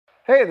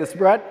Hey, this is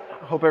Brett.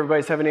 Hope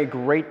everybody's having a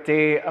great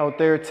day out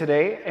there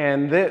today.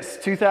 And this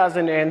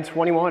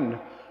 2021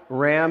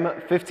 Ram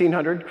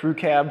 1500 Crew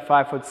Cab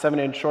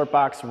 5'7" short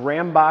box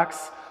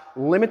Rambox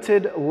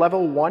limited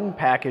level 1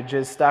 package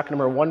is stock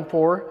number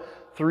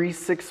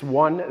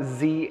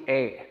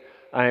 14361ZA.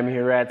 I am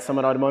here at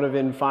Summit Automotive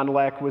in Fond du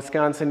Lac,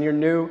 Wisconsin, your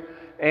new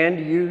and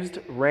used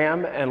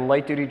Ram and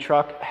light duty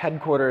truck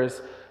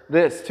headquarters.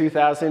 This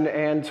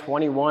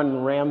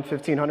 2021 Ram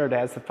 1500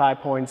 has the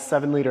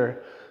 5.7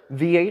 liter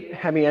V8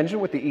 Hemi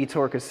engine with the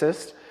eTorque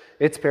assist.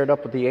 It's paired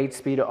up with the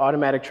 8-speed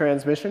automatic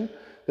transmission.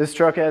 This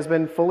truck has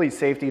been fully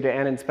safetied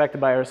and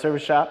inspected by our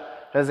service shop.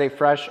 It has a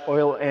fresh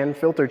oil and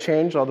filter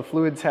change. All the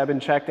fluids have been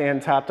checked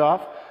and topped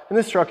off. And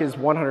this truck is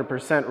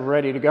 100%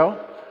 ready to go.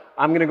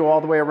 I'm going to go all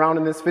the way around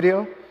in this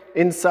video.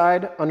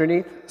 Inside,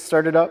 underneath,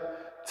 start it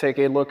up, take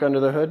a look under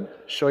the hood,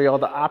 show you all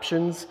the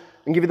options,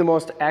 and give you the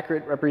most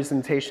accurate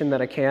representation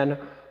that I can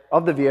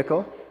of the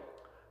vehicle.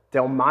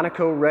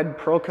 Delmonico red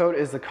PEARLCOAT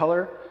is the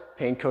color.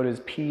 Paint code is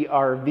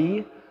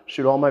PRV.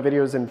 Shoot all my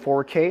videos in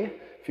 4K.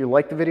 If you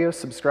like the video,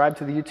 subscribe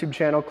to the YouTube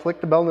channel,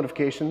 click the bell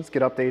notifications,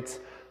 get updates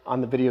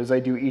on the videos I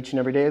do each and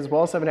every day, as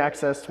well as having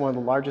access to one of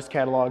the largest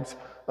catalogs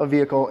of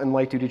vehicle and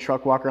light duty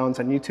truck walkarounds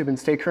on YouTube, and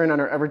stay current on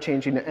our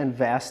ever-changing and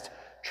vast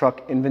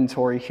truck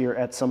inventory here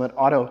at Summit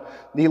Auto.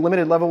 The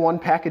limited level 1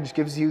 package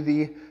gives you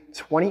the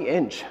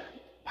 20-inch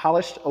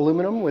polished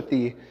aluminum with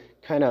the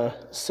kind of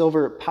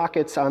silver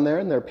pockets on there,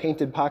 and they're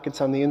painted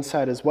pockets on the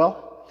inside as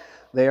well.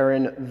 They are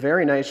in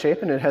very nice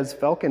shape, and it has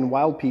Falken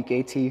Wildpeak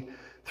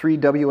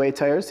AT3WA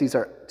tires. These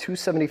are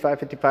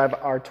 275/55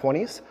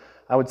 R20s.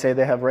 I would say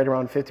they have right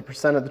around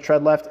 50% of the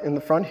tread left in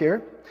the front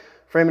here.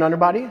 Frame and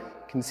underbody, you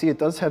can see it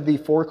does have the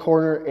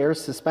 4-corner air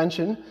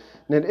suspension,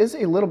 and it is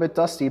a little bit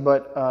dusty,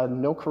 but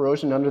no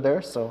corrosion under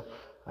there, so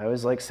I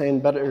always like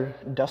saying better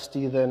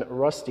dusty than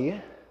rusty.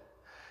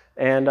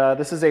 And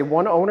this is a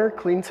one-owner,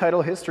 clean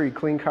title history,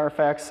 clean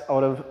CARFAX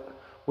out of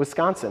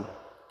Wisconsin.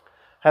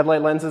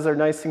 Headlight lenses are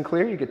nice and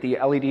clear. You get the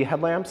LED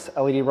headlamps,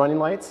 LED running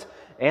lights,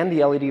 and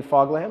the LED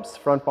fog lamps.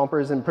 Front bumper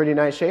is in pretty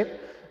nice shape.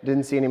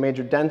 Didn't see any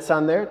major dents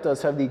on there. It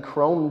does have the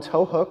chrome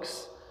tow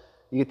hooks.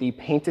 You get the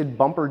painted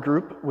bumper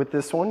group with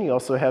this one. You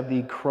also have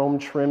the chrome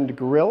trimmed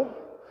grille.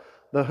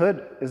 The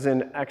hood is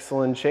in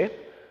excellent shape.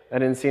 I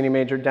didn't see any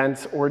major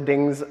dents or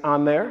dings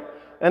on there.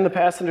 And the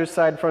passenger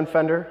side front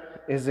fender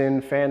is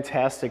in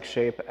fantastic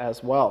shape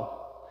as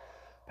well.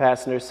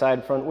 Passenger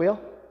side front wheel.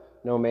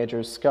 No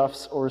major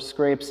scuffs or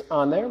scrapes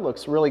on there.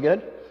 Looks really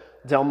good.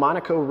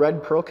 Delmonico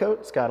red PEARLCOAT.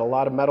 It's got a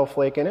lot of metal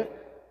flake in it.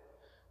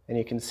 And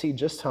you can see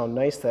just how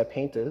nice that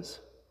paint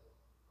is.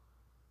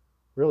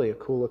 Really a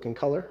cool looking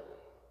color.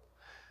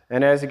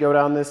 And as you go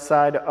down this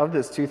side of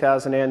this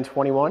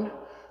 2021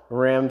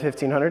 Ram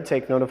 1500,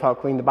 take note of how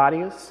clean the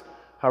body is,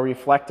 how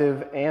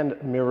reflective and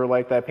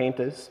mirror-like that paint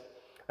is.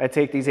 I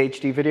take these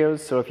HD videos,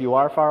 so if you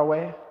are far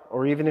away,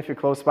 or even if you're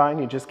close by and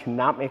you just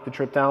cannot make the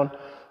trip down,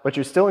 but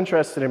you're still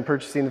interested in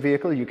purchasing the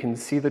vehicle, you can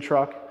see the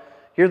truck,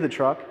 hear the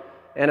truck,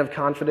 and have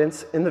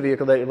confidence in the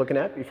vehicle that you're looking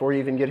at before you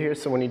even get here.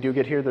 So when you do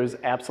get here, there's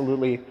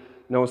absolutely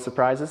no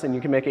surprises, and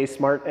you can make a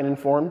smart and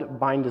informed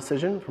buying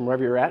decision from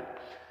wherever you're at.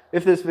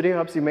 If this video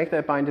helps you make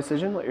that buying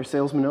decision, let your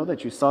salesman know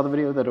that you saw the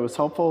video, that it was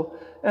helpful,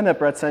 and that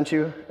Brett sent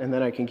you, and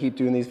then I can keep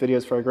doing these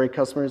videos for our great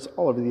customers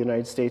all over the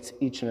United States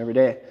each and every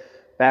day.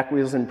 Back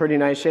wheel's in pretty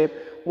nice shape.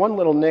 One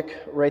little nick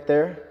right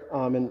there,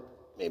 and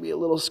maybe a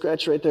little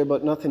scratch right there,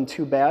 but nothing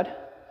too bad.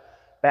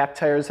 Back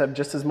tires have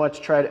just as much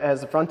tread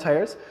as the front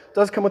tires. It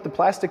does come with the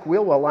plastic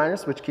wheel well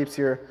liners, which keeps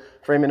your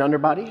frame and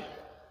underbody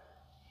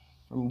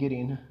from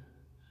getting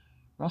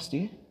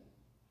rusty.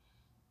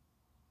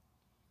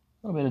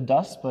 A little bit of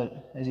dust,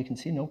 but as you can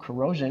see, no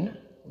corrosion,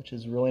 which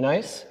is really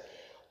nice.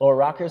 Lower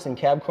rockers and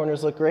cab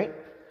corners look great.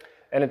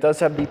 And it does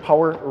have the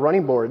power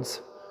running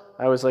boards.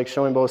 I always like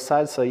showing both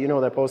sides so you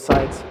know that both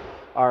sides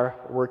are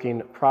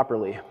working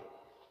properly.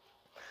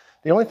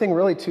 The only thing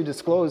really to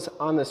disclose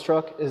on this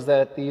truck is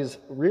that these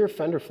rear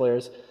fender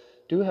flares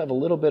do have a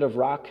little bit of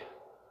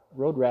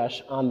road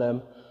rash on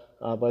them,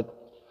 but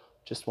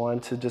just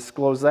wanted to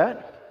disclose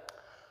that.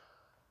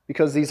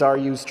 Because these are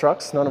used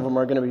trucks, none of them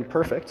are going to be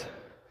perfect.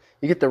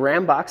 You get the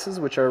Ram boxes,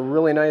 which are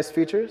really nice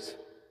features.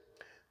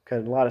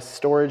 Got a lot of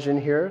storage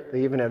in here.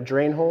 They even have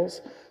drain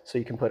holes, so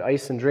you can put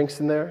ice and drinks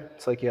in there.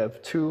 It's like you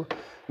have 2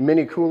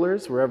 mini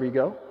coolers wherever you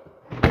go.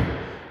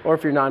 Or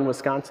if you're not in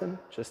Wisconsin,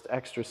 just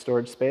extra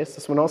storage space.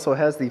 This one also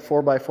has the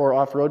 4x4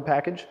 off-road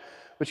package,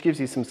 which gives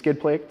you some skid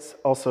plates,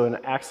 also an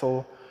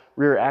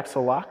rear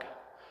axle lock.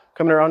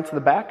 Coming around to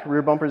the back,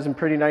 rear bumper is in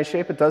pretty nice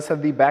shape. It does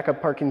have the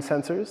backup parking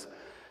sensors,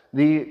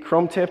 the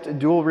chrome-tipped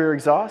dual rear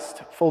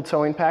exhaust, full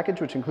towing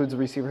package, which includes a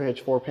receiver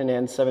hitch, 4-pin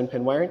and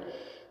 7-pin wiring.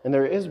 And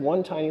there is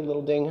one tiny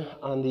little ding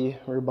on the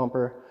rear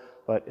bumper,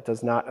 but it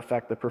does not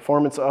affect the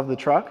performance of the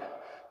truck.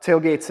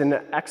 Tailgate's in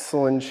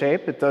excellent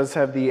shape. It does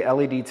have the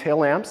LED tail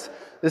lamps.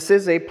 This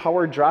is a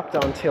power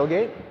drop-down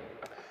tailgate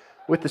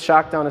with the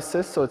shock down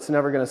assist, so it's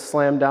never going to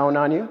slam down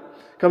on you.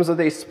 Comes with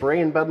a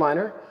spray and bed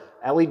liner,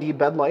 LED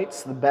bed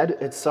lights. The bed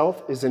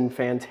itself is in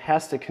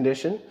fantastic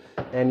condition,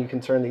 and you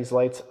can turn these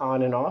lights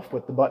on and off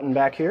with the button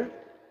back here.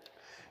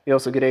 You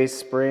also get a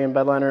spray and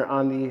bedliner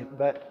on the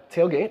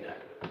tailgate.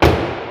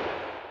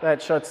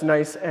 That shuts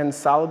nice and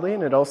solidly,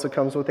 and it also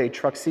comes with a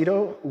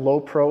Truxedo Low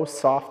Pro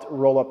soft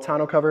roll-up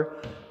tonneau cover.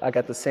 I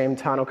got the same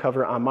tonneau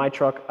cover on my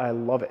truck. I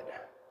love it.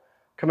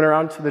 Coming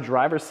around to the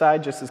driver's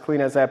side, just as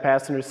clean as that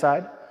passenger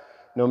side.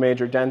 No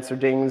major dents or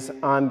dings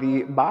on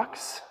the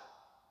box.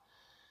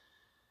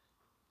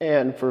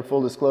 And for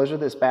full disclosure,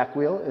 this back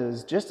wheel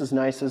is just as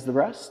nice as the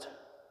rest.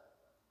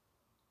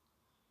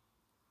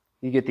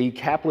 You get the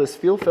capless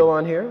fuel fill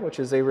on here, which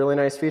is a really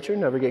nice feature.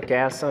 Never get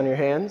gas on your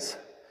hands.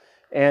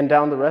 And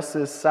down the rest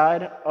of this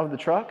side of the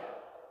truck,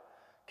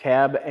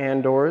 cab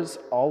and doors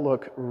all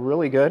look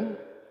really good.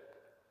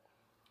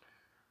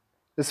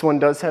 This one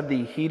does have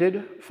the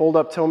heated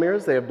fold-up tow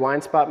mirrors. They have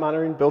blind spot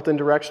monitoring, built-in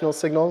directional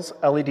signals,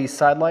 LED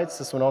side lights.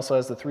 This one also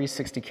has the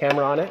 360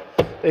 camera on it.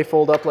 They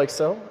fold up like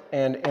so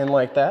and in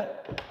like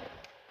that.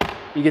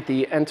 You get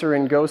the enter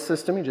and go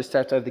system. You just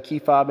have to have the key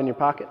fob in your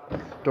pocket.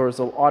 Doors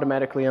will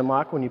automatically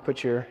unlock when you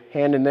put your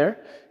hand in there.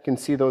 You can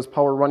see those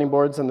power running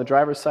boards on the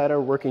driver's side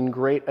are working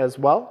great as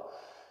well.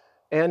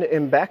 And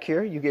in back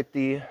here, you get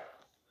the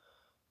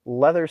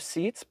leather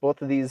seats.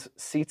 Both of these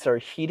seats are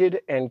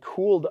heated and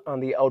cooled on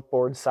the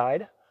outboard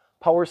side.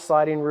 Power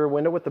sliding rear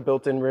window with the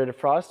built-in rear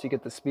defrost. You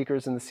get the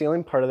speakers in the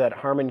ceiling, part of that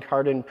Harman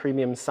Kardon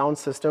premium sound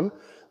system.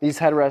 These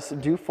headrests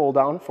do fold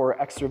down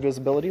for extra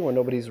visibility when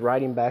nobody's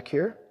riding back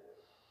here.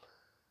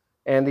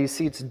 And these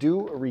seats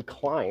do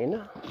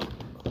recline,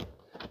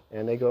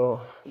 and they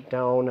go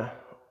down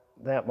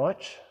that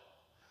much,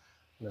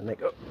 and then they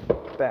go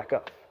back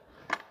up.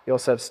 You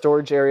also have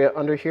storage area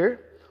under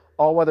here,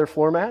 all-weather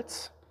floor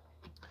mats,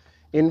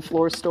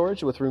 in-floor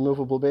storage with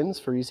removable bins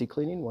for easy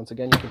cleaning. Once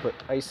again, you can put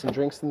ice and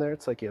drinks in there.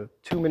 It's like you have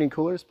 2 mini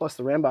coolers, plus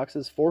the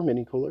Ramboxes, 4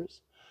 mini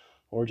coolers,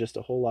 or just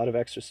a whole lot of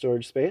extra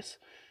storage space.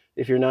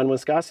 If you're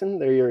non-Wisconsin,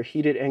 they're your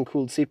heated and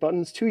cooled seat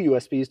buttons, 2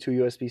 USBs, 2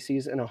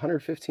 USB-Cs, and a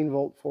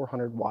 115-volt,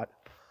 400-watt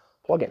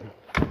plug-in.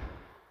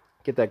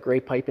 Get that gray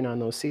piping on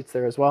those seats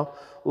there as well.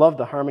 Love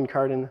the Harman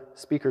Kardon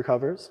speaker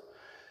covers.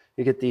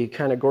 You get the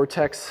kind of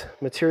Gore-Tex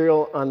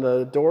material on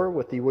the door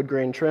with the wood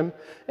grain trim,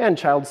 and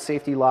child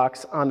safety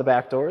locks on the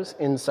back doors.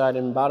 Inside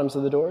and bottoms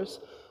of the doors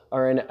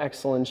are in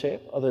excellent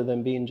shape, other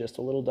than being just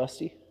a little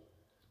dusty.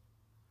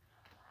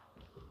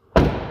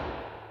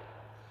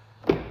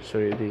 Show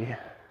you the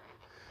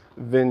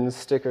VIN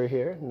sticker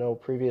here. No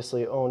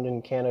previously owned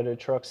in Canada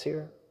trucks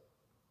here.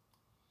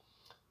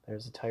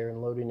 There's a tire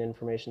and loading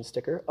information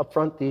sticker. Up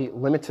front, the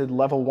limited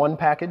level 1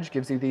 package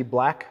gives you the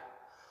black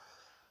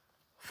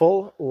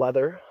full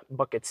leather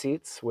bucket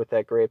seats with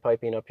that gray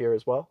piping up here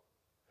as well.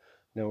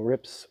 No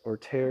rips or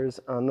tears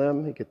on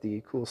them. You get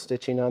the cool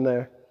stitching on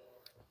there.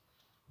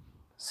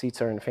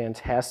 Seats are in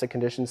fantastic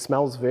condition.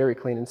 Smells very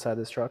clean inside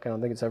this truck. I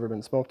don't think it's ever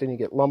been smoked in. You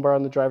get lumbar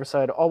on the driver's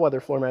side, all-weather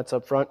floor mats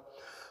up front.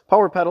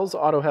 Power pedals,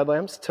 auto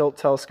headlamps, tilt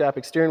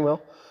telescopic steering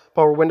wheel,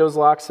 power windows,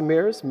 locks, and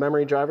mirrors,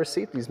 memory driver's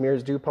seat. These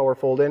mirrors do power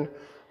fold in.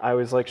 I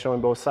always like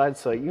showing both sides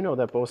so you know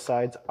that both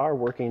sides are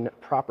working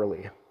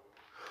properly.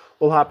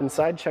 We'll hop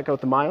inside, check out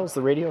the miles,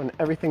 the radio, and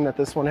everything that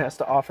this one has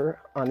to offer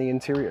on the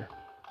interior.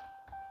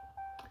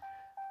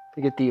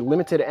 You get the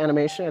limited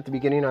animation at the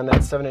beginning on that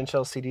 7-inch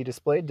LCD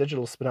display,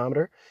 digital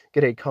speedometer,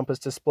 get a compass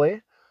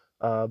display,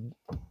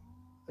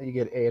 you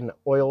get an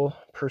oil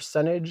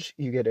percentage,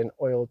 you get an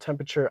oil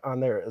temperature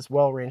on there as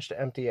well, range to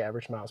empty,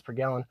 average miles per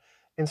gallon.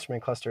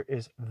 Instrument cluster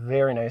is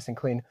very nice and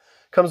clean.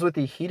 Comes with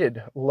the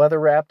heated,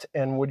 leather-wrapped,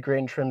 and wood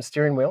grain trim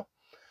steering wheel.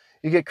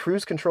 You get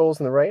cruise controls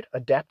on the right,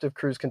 adaptive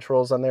cruise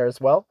controls on there as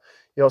well.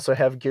 You also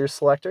have gear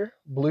selector,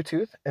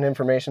 Bluetooth, and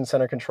information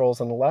center controls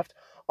on the left.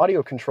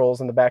 Audio controls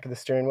in the back of the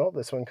steering wheel.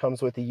 This one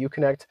comes with the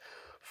Uconnect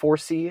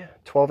 4C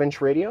 12-inch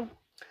radio.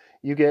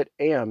 You get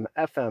AM,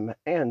 FM,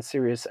 and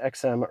Sirius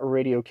XM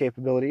radio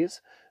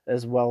capabilities,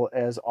 as well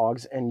as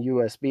AUX and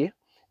USB.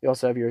 You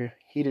also have your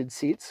heated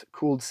seats,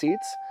 cooled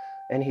seats,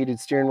 and heated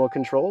steering wheel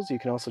controls. You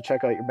can also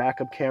check out your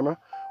backup camera,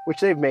 which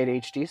they've made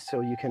HD,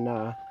 so you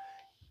can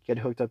get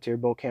hooked up to your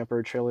boat, camper,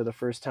 or trailer the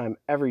first time,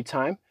 every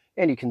time.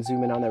 And you can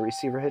zoom in on that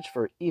receiver hitch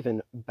for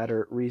even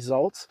better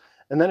results.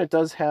 And then it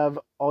does have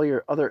all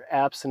your other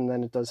apps, and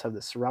then it does have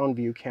the surround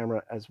view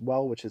camera as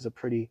well, which is a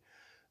pretty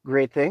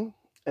great thing.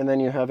 And then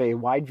you have a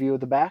wide view of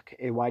the back,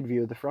 a wide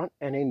view of the front,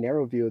 and a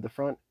narrow view of the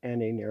front,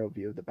 and a narrow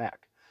view of the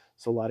back.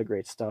 So a lot of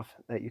great stuff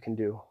that you can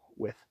do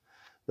with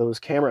those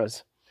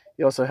cameras.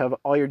 You also have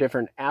all your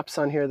different apps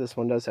on here. This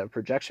one does have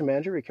projection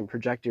manager. You can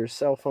project your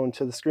cell phone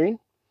to the screen.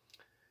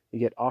 You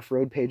get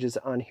off-road pages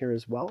on here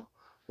as well,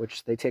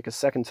 which they take a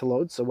second to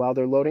load. So while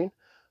they're loading,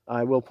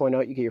 I will point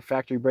out you get your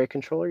factory brake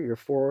controller, your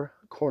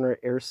 4-corner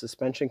air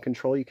suspension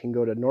control. You can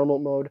go to normal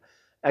mode,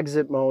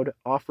 exit mode,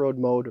 off-road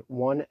mode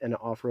 1, and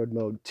off-road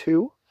mode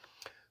 2.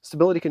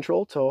 Stability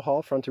control, tow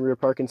haul, front and rear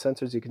parking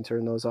sensors. You can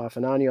turn those off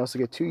and on. You also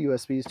get 2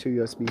 USBs, 2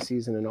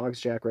 USB-Cs, and an aux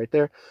jack right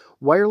there.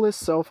 Wireless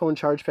cell phone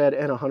charge pad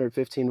and a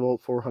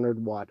 115-volt,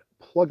 400-watt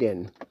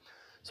plug-in.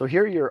 So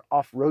here are your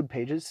off-road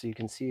pages. So you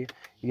can see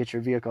you get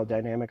your vehicle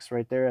dynamics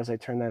right there. As I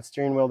turn that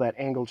steering wheel, that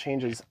angle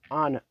changes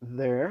on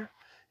there,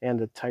 and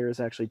the tires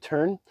actually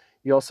turn.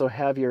 You also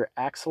have your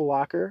axle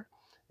locker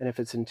and if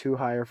it's in 2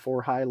 high or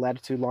 4 high,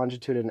 latitude,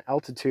 longitude, and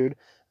altitude.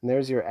 And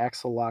there's your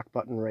axle lock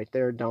button right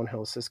there,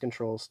 downhill assist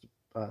controls,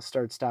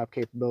 start stop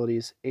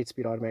capabilities,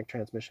 8-speed automatic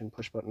transmission,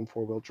 push button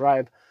 4-wheel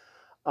drive.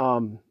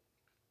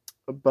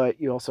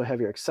 But you also have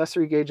your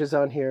accessory gauges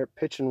on here,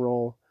 pitch and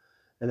roll,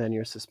 and then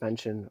your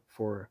suspension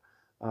for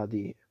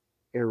the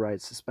air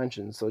ride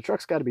suspension. So the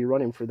truck's got to be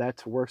running for that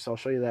to work, so I'll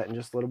show you that in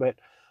just a little bit.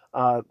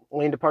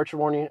 Lane departure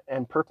warning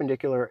and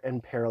perpendicular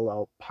and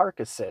parallel park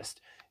assist.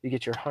 You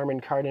get your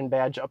Harman Kardon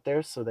badge up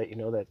there so that you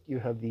know that you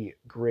have the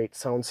great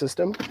sound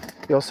system.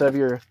 You also have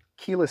your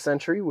keyless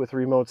entry with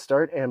remote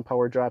start and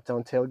power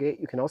drop-down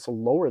tailgate. You can also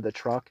lower the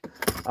truck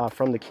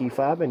from the key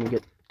fob, and you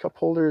get cup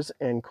holders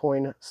and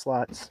coin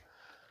slots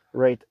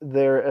right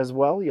there as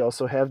well. You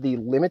also have the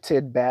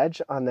limited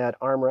badge on that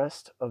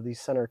armrest of the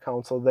center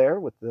console there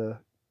with the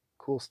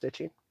cool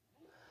stitching.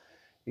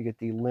 You get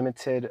the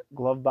limited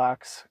glove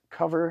box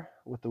cover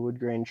with the wood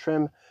grain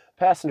trim.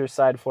 Passenger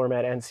side floor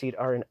mat and seat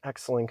are in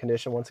excellent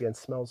condition. Once again,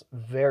 smells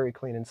very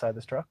clean inside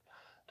this truck.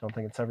 Don't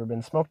think it's ever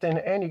been smoked in.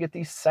 And you get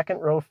the second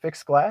row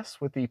fixed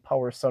glass with the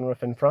power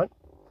sunroof in front.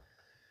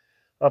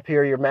 Up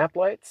here, your map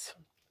lights,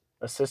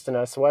 assist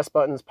and SOS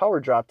buttons, power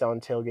drop-down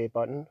tailgate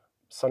button,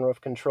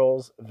 sunroof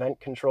controls, vent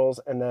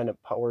controls, and then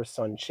power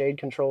sunshade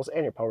controls,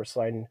 and your power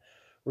sliding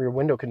rear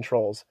window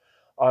controls.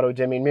 Auto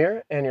dimming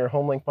mirror, and your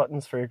home link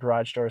buttons for your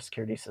garage door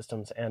security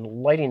systems and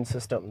lighting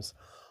systems.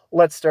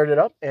 Let's start it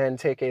up and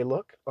take a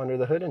look under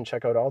the hood and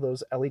check out all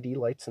those LED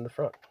lights in the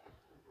front.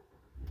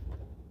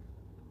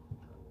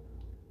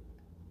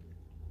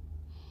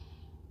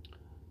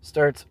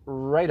 Starts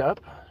right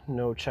up,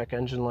 no check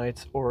engine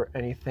lights or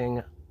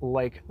anything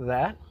like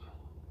that.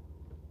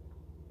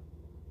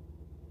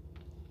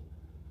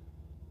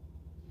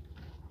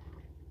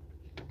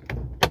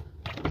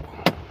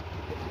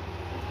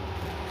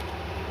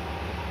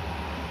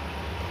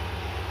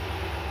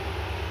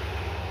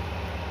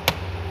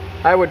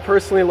 I would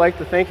personally like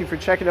to thank you for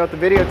checking out the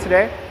video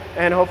today,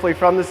 and hopefully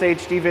from this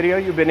HD video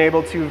you've been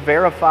able to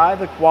verify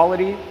the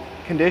quality,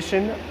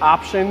 condition,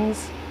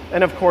 options,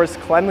 and of course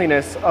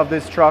cleanliness of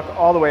this truck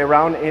all the way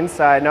around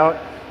inside and out.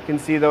 You can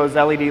see those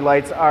LED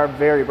lights are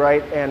very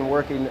bright and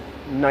working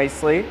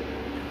nicely.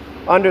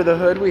 Under the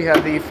hood we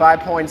have the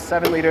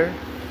 5.7 liter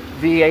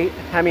V8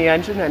 Hemi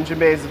engine. Engine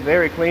bay is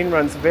very clean,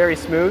 runs very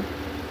smooth,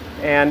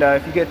 and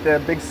if you get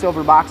the big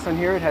silver box on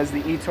here, it has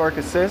the eTorque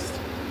assist.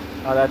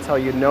 That's how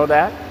you know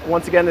that.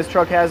 Once again, this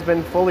truck has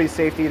been fully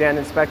safetied and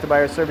inspected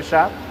by our service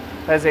shop.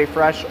 Has a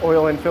fresh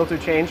oil and filter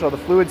change. All the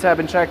fluids have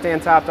been checked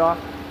and topped off.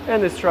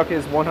 And this truck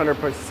is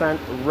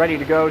 100% ready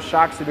to go.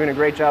 Shocks are doing a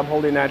great job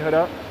holding that hood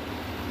up.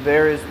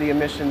 There is the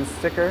emissions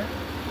sticker.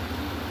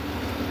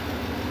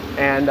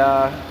 And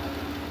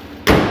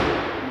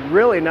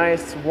really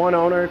nice one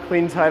owner,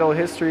 clean title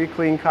history,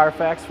 clean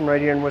CARFAX from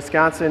right here in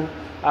Wisconsin.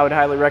 I would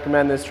highly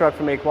recommend this truck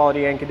from a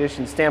quality and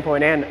condition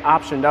standpoint, and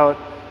optioned out.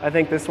 I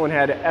think this one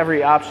had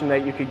every option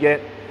that you could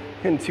get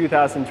in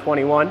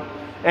 2021.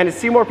 And to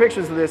see more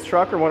pictures of this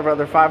truck or one of our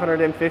other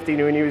 550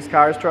 new and used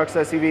cars, trucks,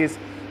 SUVs,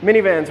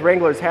 minivans,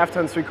 Wranglers, half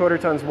tons,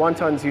 3/4 tons, 1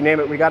 tons, you name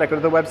it, we got it. Go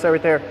to the website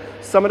right there,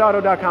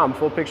 summitauto.com.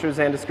 Full pictures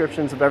and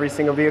descriptions of every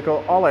single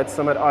vehicle, all at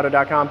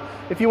summitauto.com.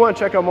 If you want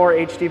to check out more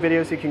HD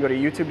videos, you can go to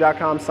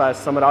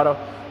youtube.com/summitauto.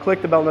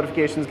 Click the bell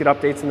notifications, get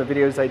updates on the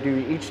videos I do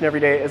each and every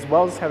day, as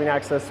well as having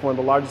access to one of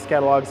the largest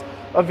catalogs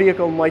of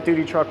vehicle and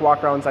light-duty truck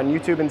walkarounds on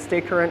YouTube, and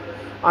stay current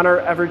on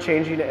our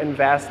ever-changing and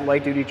vast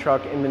light-duty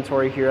truck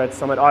inventory here at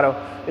Summit Auto.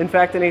 In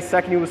fact, in a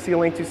second you will see a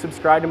link to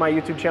subscribe to my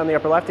YouTube channel in the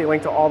upper left, a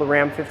link to all the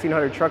Ram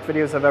 1500 truck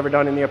videos I've ever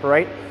done in the upper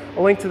right,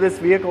 a link to this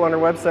vehicle on our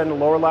website in the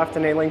lower left,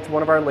 and a link to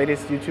one of our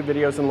latest YouTube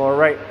videos in the lower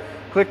right.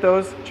 Click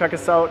those, check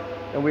us out,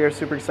 and we are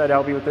super excited to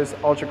help you with this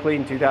ultra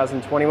clean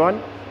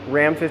 2021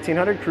 Ram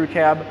 1500 Crew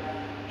Cab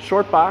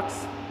Short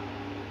Box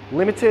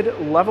Limited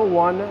Level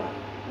 1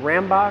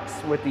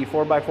 Rambox with the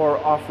 4x4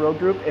 Offroad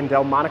Group in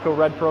Delmonico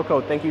Red Pro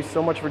Coat. Thank you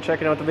so much for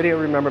checking out the video.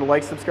 Remember to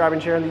like, subscribe,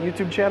 and share on the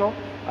YouTube channel.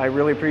 I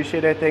really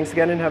appreciate it. Thanks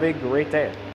again, and have a great day.